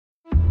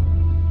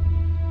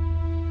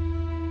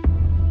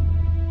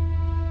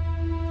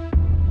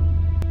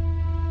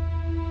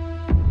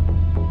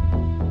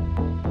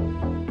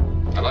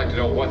to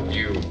know what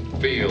you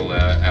feel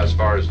as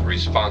far as the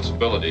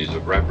responsibilities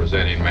of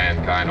representing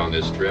mankind on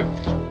this trip.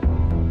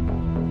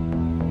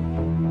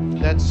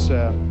 That's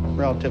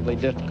relatively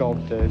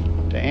difficult to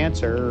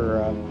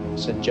answer.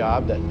 It's a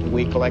job that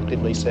we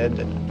collectively said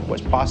that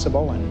was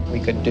possible and we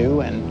could do,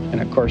 and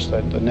of course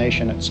the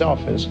nation itself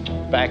is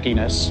backing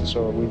us,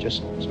 so we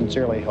just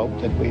sincerely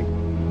hope that we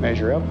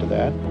measure up to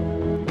that.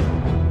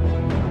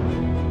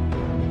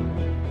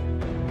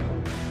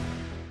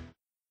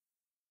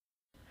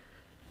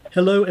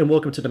 Hello and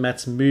welcome to the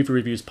Matt's Movie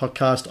Reviews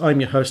podcast. I'm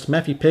your host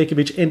Matthew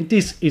Pejkovic, and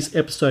this is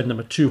episode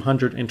number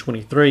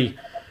 223.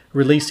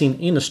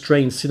 Releasing in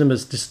Australian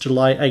cinemas this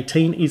July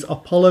 18 is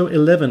Apollo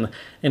 11,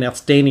 an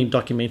outstanding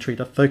documentary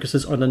that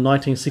focuses on the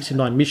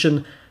 1969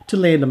 mission to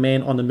land a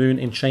man on the moon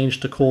and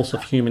change the course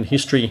of human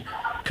history.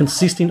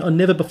 Consisting of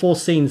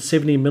never-before-seen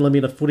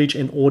 70mm footage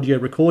and audio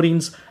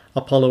recordings,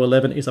 Apollo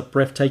 11 is a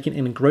breathtaking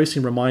and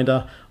engrossing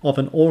reminder of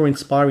an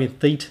awe-inspiring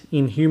feat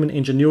in human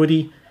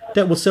ingenuity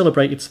that will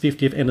celebrate its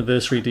 50th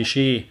anniversary this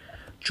year.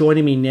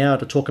 Joining me now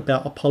to talk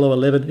about Apollo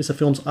 11 is the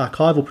film's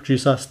archival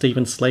producer,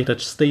 Stephen Slater.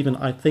 Stephen,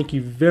 I thank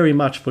you very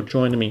much for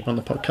joining me on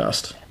the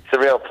podcast. It's a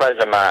real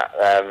pleasure, Matt.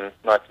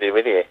 Nice to be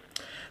with you.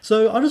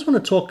 So I just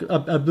want to talk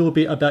a little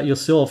bit about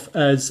yourself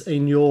as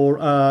in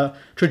your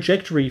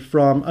trajectory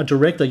from a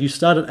director. You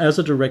started as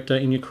a director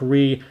in your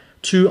career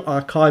to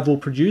archival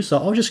producer.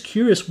 I was just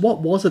curious, what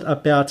was it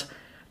about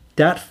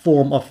that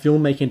form of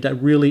filmmaking that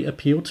really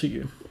appealed to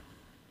you?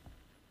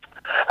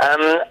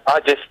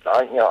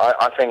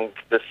 I think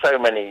there's so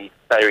many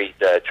buried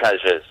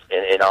treasures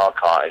in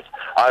archives.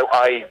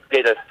 I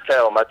did a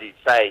film, as you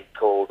say,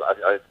 called,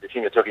 I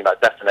assume you're talking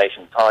about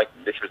Destination Titan.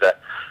 This was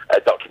a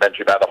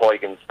documentary about the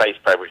Huygens space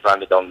probe which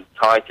landed on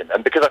Titan.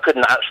 And because I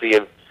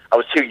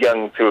was too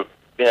young to have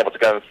been able to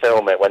go and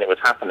film it when it was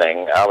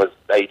happening. I was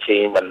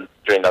 18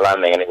 during the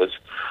landing, and it was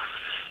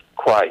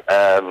quite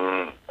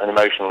an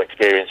emotional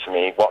experience for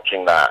me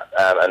watching that.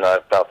 And I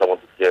felt I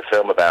wanted to do a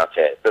film about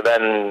it. But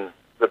then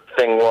the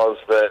thing was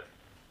that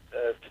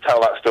to tell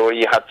that story,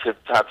 you had to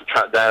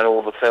track down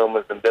all the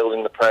filmers and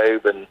building the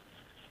probe, and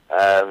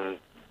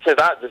so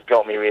that just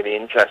got me really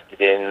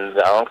interested in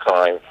the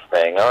archive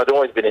thing. I'd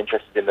always been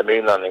interested in the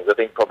moon landings. I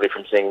think probably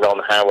from seeing Ron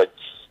Howard's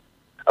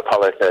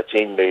Apollo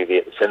 13 movie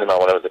at the cinema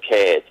when I was a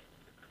kid,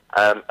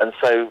 and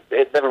so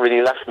it never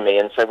really left me.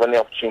 And so when the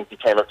opportunity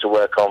came up to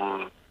work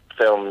on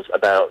films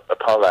about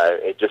Apollo,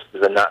 it just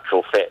was a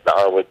natural fit that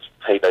I would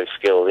take those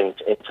skills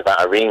into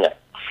that arena.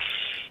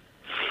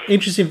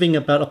 Interesting thing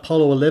about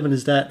Apollo 11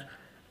 is that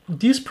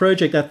this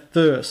project at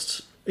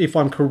first, if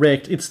I'm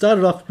correct, it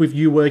started off with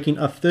you working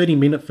a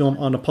 30-minute film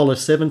on Apollo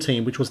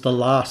 17, which was the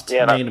last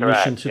main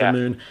mission to the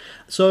moon.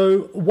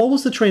 So what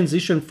was the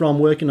transition from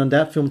working on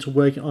that film to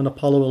working on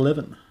Apollo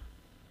 11?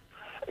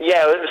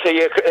 Yeah, so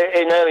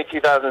in early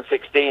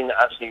 2016,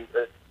 actually,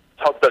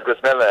 Todd Douglas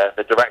Miller,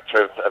 the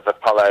director of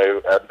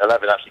Apollo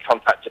 11, actually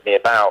contacted me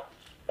about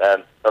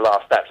the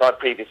last steps. I'd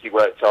previously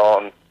worked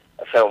on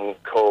a film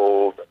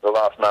called The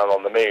Last Man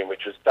on the Moon,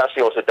 which was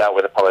actually also dealt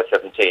with Apollo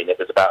 17. It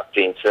was about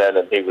Gene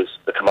Cernan, who was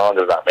the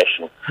commander of that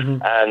mission.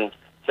 Mm-hmm. And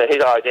so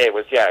his idea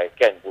was,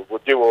 again,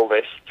 we'll do all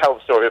this, tell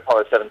the story of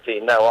Apollo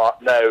 17,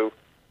 no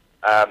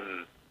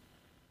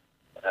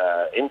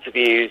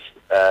interviews,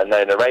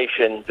 no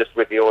narration, just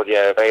with the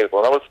audio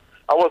available. And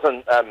I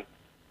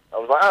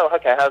was like, oh,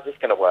 okay, how's this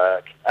going to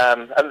work?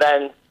 And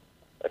then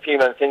a few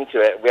months into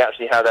it, we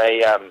actually had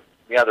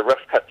a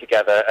rough cut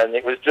together, and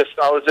I was just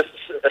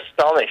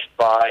astonished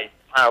by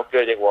how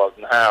good it was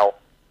and how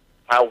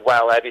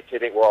well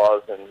edited it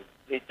was. And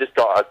he just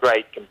got a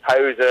great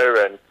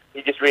composer, and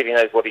he just really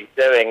knows what he's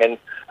doing.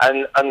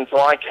 And so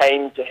I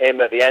came to him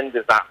at the end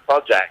of that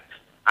project.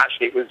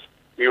 Actually,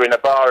 we were in a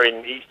bar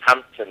in East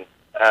Hampton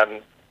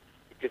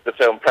because the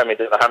film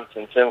premiered at the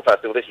Hampton Film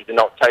Festival. This was in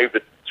October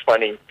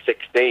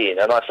 2016,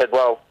 and I said,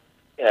 well,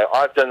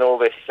 I've done all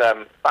this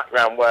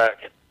background work,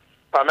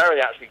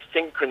 primarily actually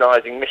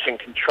synchronizing mission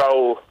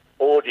control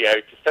audio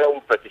to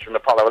film footage from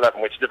Apollo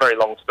 11, which is a very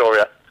long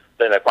story. I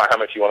don't know quite how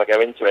much you want to go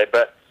into it,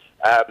 but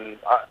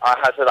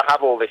I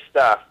have all this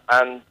stuff,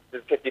 and the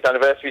 50th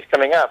anniversary is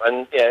coming up,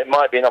 and it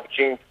might be an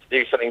opportunity to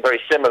do something very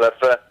similar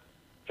for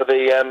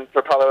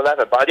Apollo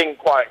 11. But I didn't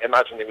quite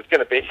imagine it was going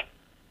to be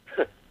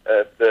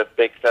the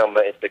big film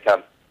that it's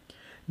become.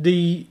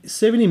 The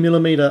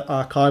 70mm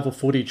archival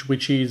footage,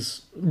 which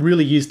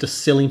really is the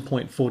selling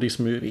point for this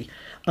movie.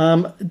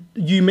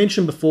 You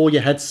mentioned before you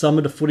had some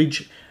of the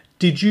footage.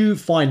 Did you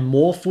find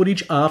more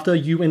footage after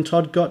you and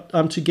Todd got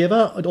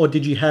together, or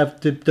did you have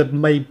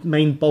the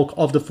main bulk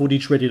of the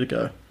footage ready to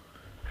go?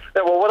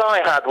 Well, what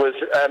I had was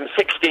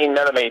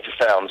 16mm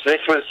film. So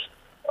this was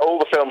all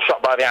the film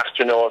shot by the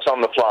astronauts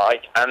on the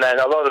flight, and then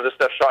a lot of the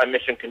stuff shot in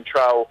mission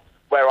control,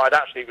 where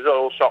it was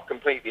all shot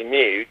completely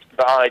mute,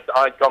 but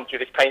I'd gone through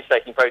this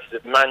painstaking process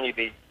of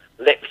manually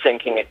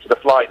lip-syncing it to the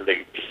flight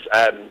loops.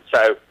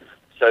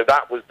 So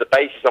that was the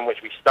basis on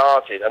which we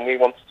started, and we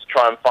wanted to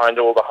try and find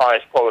all the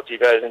highest quality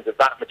versions of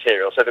that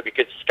material so that we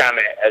could scan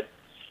it at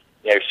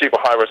super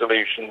high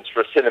resolutions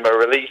for a cinema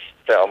release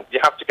film. You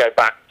have to go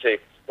back to,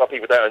 what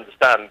people don't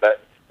understand,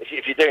 but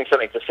if you're doing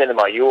something for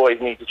cinema, you always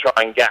need to try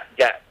and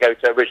go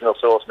to original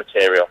source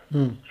material.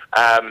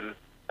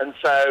 And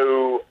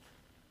so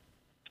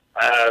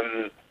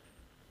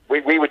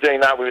we were doing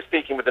that. We were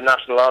speaking with the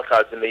National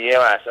Archives in the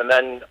US, and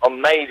then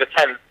on May the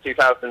 10th,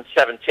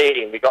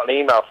 2017, we got an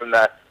email from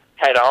the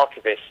head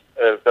archivist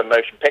of the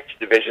Motion Picture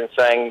Division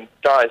saying,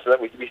 guys,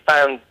 look, we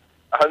found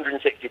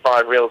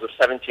 165 reels of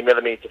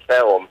 70mm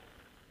film.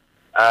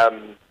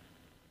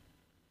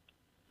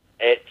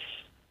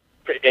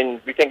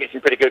 We think it's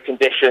in pretty good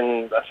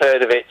condition. A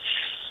third of it's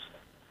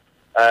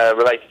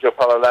related to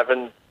Apollo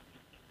 11.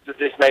 Does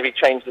this maybe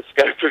change the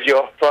scope of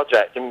your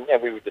project? And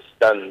we were just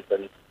stunned.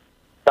 And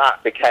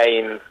that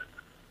became,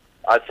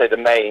 I'd say, the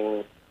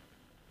main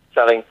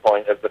selling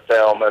point of the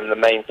film and the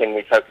main thing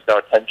we focused our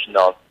attention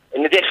on.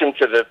 In addition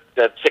to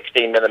the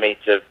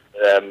 16mm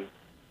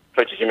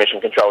footage in Mission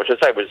Control, which I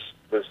say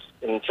was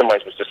in some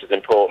ways was just as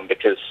important,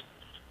 because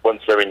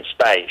once they're in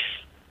space,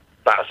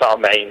 that's our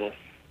main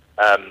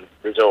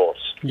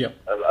resource. Yep.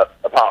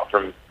 Apart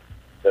from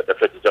the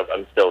footage of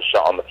them still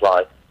shot on the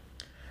fly.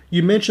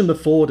 You mentioned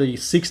before the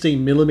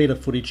 16mm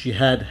footage you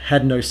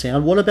had no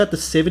sound. What about the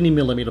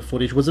 70mm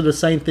footage? Was it the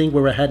same thing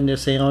where it had no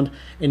sound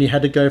and you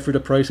had to go through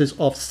the process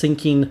of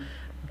syncing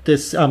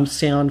this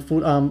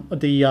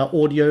the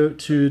audio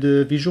to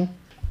the visual?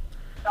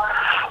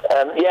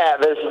 Yeah,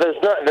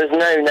 there's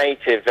no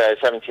native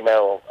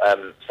 70mm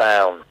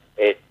sound.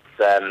 It's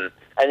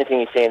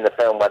anything you see in the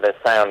film where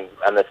there's sound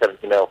and the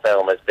 70mm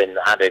film has been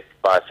added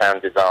by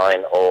sound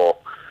design or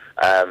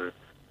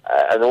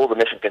and all the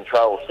Mission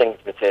Control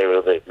synced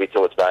material that we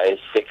talked about is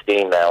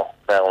 16mm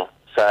film.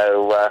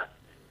 So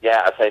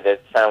I'd say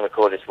that sound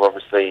recorders were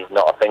obviously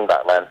not a thing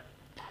back then.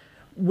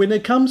 When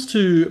it comes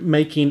to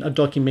making a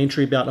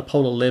documentary about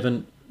Apollo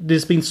 11,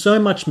 there's been so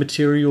much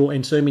material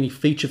and so many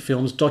feature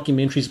films,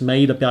 documentaries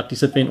made about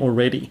this event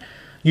already.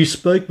 You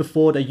spoke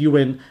before that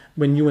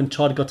when you and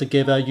Todd got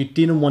together, you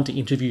didn't want to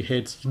interview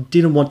heads, you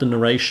didn't want the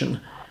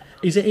narration.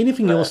 Is there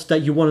anything else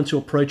that you wanted to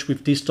approach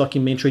with this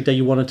documentary that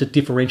you wanted to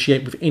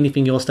differentiate with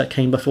anything else that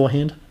came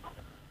beforehand?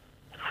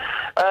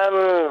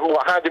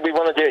 How did we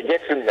want to do it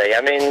differently?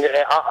 I mean,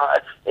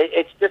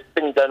 it's just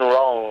been done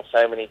wrong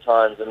so many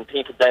times, and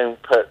people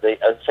don't put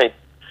I'd say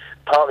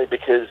partly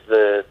because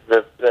the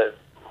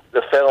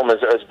film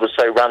was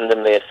so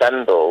randomly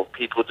assembled,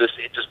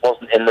 it just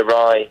wasn't in the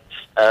right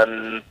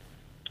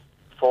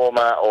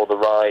format or the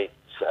right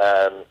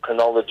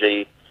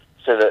chronology,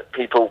 so that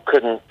people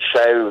couldn't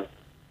show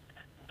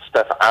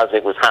stuff as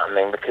it was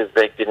happening because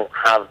they didn't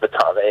have the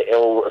time. It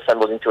all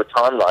assembled into a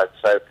timeline.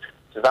 So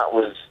that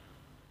was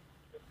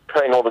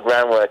putting all the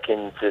groundwork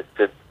in to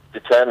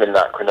determine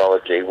that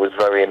chronology was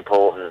very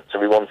important. So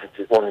we wanted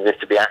this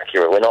to be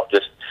accurate. We're not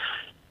just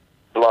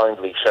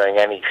blindly showing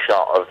any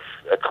shot of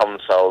a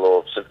console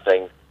or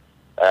something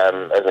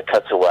as a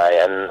cutaway,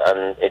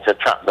 and it's a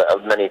trap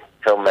that many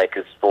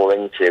filmmakers fall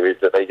into, is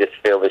that they just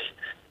feel this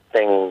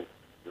thing,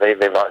 they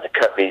like to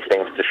cut these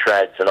things to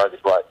shreds, and I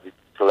just like to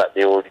let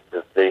the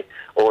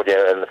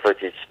audio and the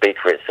footage speak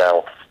for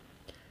itself.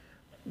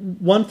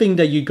 One thing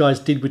that you guys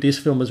did with this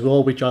film as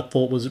well, which I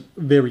thought was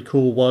very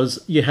cool,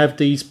 was you have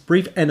these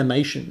brief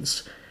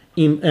animations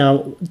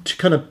to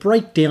kind of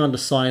break down the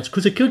science,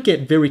 because it could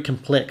get very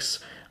complex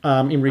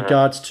in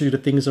regards to the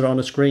things that are on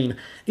the screen.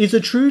 Is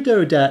it true,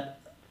 though, that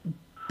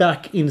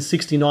back in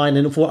 '69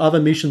 and for other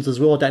missions as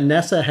well, that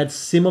NASA had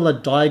similar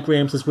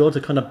diagrams as well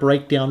to kind of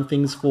break down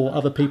things for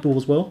other people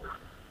as well?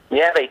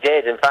 Yeah, they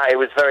did. In fact, it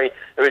was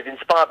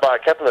inspired by a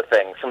couple of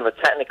things. Some of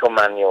the technical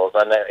manuals,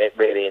 I know it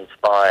really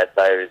inspired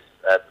those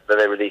that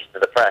they released to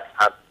the press,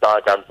 had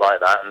diagrams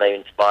like that, and they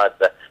inspired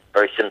the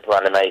very simple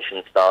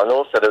animation style. And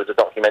also there was a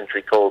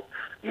documentary called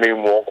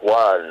Moonwalk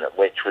 1,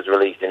 which was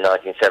released in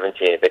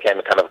 1970. It became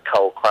a kind of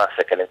cult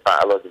classic, and in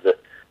fact a lot of the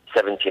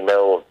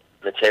 70mm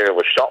material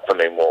was shot for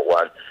Moonwalk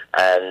 1,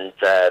 and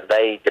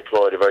they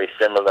deployed a very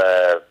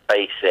similar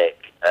basic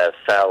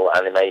cell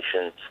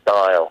animation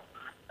style.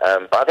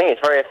 But I think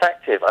it's very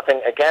effective. I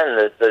think, again,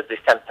 there's this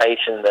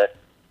temptation that,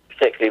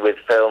 particularly with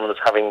films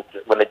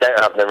when they don't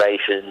have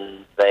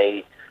narration,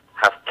 they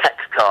have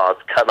text cards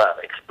come up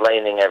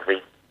explaining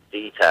every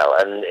detail,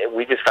 and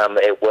we just found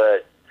that it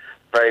worked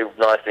very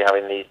nicely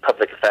having these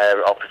public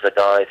affairs officer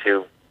guys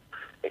who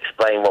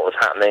explain what was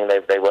happening.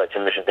 They worked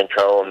in Mission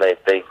Control, and they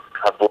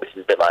had voices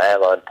a bit like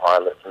airline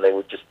pilots, and they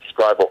would just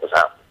describe what was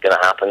going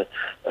to happen,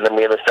 and then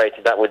we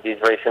illustrated that with these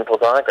very simple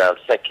diagrams.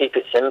 So keep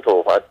it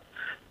simple.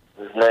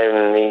 There's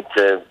no need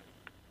to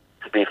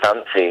be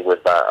fancy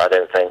with that, I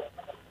don't think.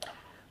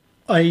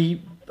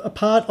 A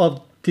part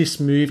of this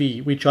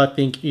movie, which I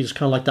think is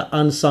kind of like the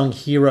unsung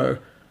hero,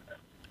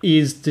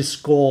 is the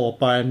score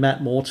by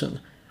Matt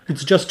Morton.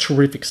 It's just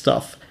terrific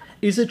stuff.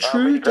 Is it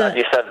true that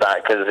you said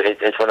that, because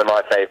it's one of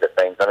my favourite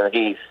things? I mean,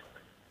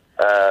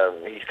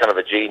 he's kind of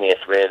a genius,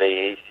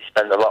 really. He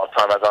spent a lot of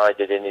time, as I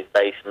did, in his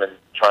basement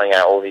trying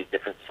out all these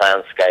different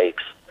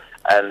soundscapes,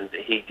 and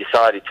he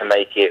decided to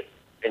make it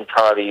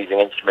entirely using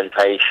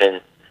instrumentation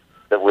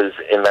that was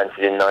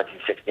invented in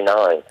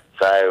 1969.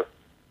 So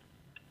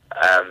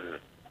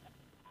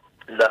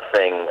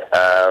nothing.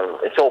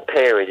 It's all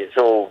period. It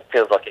all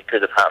feels like it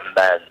could have happened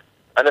then.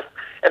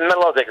 And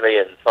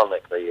melodically and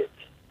sonically, it's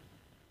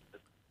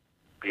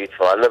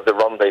beautiful. I love the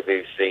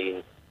rendezvous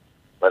scene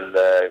when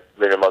the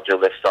lunar module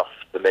lifts off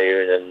the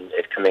moon and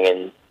is coming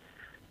in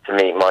to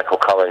meet Michael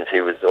Collins,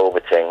 who was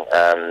orbiting.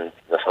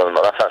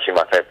 That's actually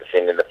my favourite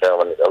scene in the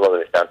film, and a lot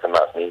of it's down to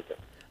Matt's music.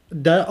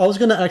 I was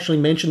going to actually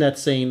mention that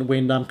scene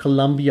when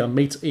Columbia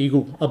meets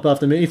Eagle above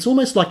the moon. It's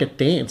almost like a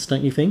dance,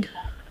 don't you think?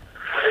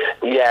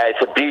 Yeah,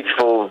 it's a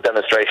beautiful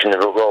demonstration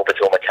of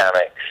orbital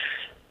mechanics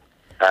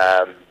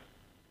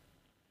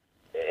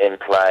in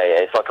play.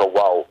 It's like a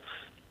waltz,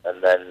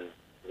 and then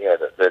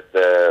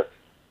the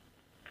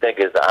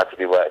figures that had to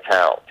be worked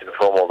out to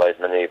perform all those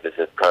manoeuvres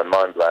are kind of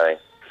mind-blowing.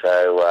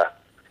 So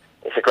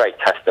it's a great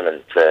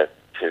testament to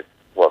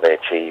what they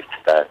achieved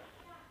there.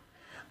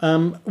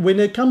 When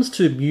it comes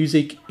to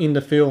music in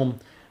the film,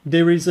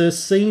 there is a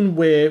scene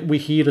where we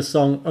hear the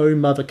song "Oh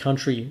Mother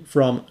Country"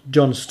 from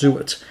Jon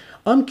Stewart.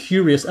 I'm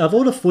curious, of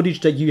all the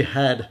footage that you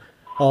had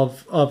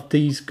of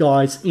these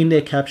guys in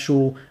their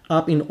capsule,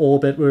 up in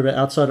orbit, whether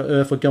outside of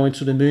Earth or going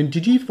to the moon,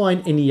 did you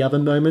find any other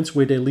moments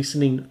where they're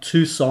listening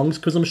to songs?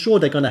 Because I'm sure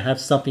they're going to have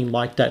something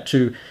like that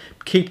to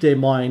keep their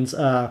minds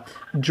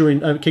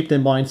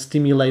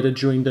stimulated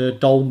during the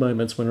dull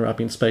moments when they're up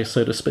in space,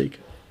 so to speak.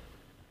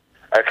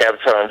 Okay, I'm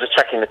sorry, I'm just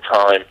checking the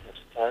time.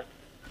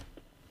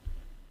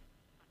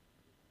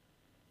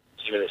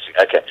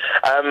 Okay.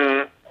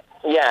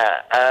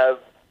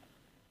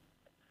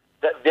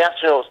 The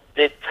astronauts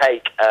did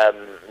take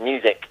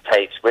music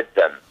tapes with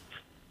them,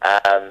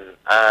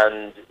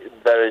 and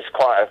there is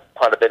quite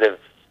a bit of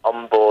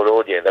onboard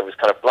audio. There was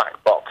kind of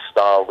black box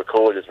style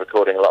recorders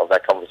recording a lot of their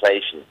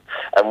conversations,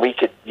 and we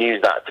could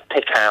use that to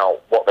pick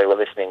out what they were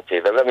listening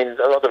to. I mean,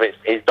 a lot of it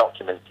is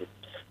documented,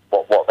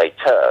 what they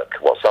took,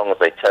 what songs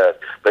they took,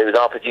 but it was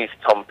our producer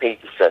Tom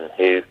Peterson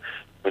who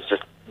was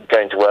just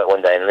going to work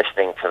one day and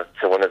listening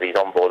to one of these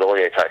onboard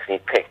audio tracks, and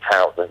he picked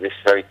out this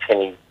very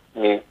tinny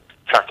new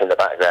track in the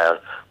background,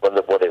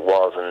 wondered what it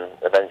was, and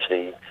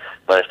eventually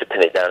managed to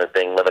pin it down as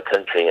being Mother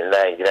Country. And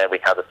there we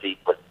had a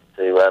sequence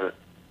to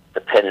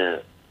pin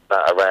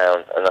that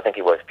around, and I think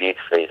it works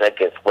beautifully.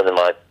 It's probably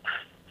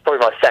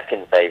my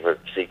second favourite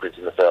sequence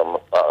in the film,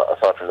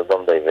 aside from the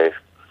rendezvous.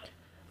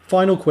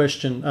 Final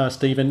question,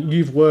 Stephen.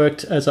 You've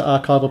worked as an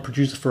archival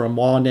producer for a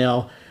while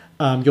now.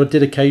 Your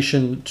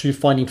dedication to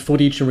finding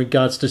footage in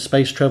regards to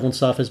space travel and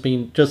stuff has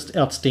been just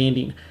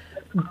outstanding.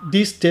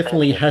 This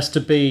definitely has to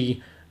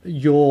be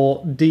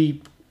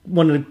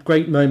one of the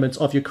great moments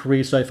of your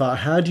career so far.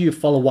 How do you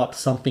follow up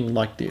something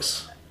like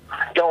this?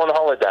 Go on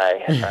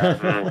holiday,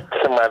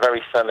 somewhere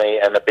very sunny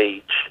and a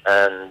beach,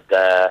 and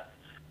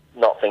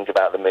not think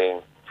about the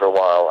moon for a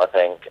while, I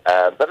think.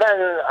 But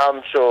then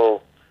I'm sure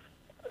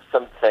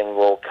something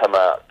will come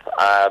up.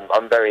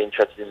 I'm very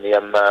interested in the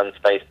unmanned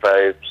space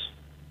probes.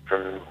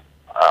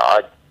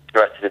 I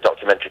directed a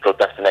documentary called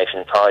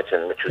Destination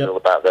Titan, which was all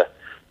about the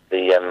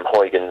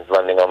Huygens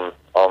landing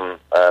on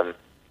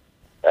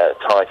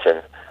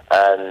Titan,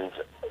 and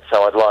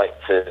so I'd like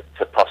to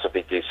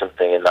possibly do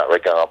something in that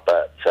regard.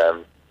 But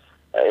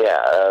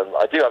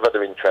I do have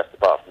other interests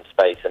apart from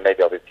space, and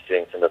maybe I'll be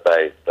pursuing some of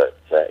those. But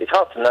it's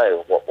hard to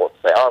know what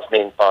to say. Ask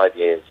me in 5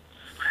 years.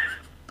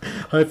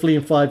 Hopefully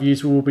in 5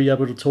 years we will be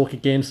able to talk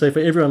again. So for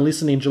everyone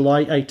listening,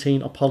 July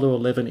 18, Apollo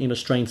 11 in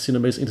Australian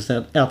cinemas. It is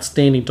an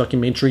outstanding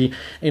documentary.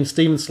 And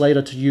Stephen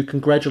Slater, to you,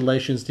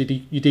 congratulations.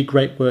 You did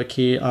great work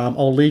here.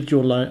 I'll leave you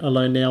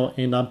alone now,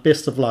 and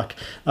best of luck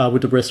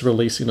with the rest of the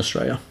release in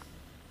Australia.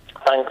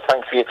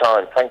 Thanks for your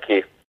time. Thank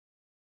you.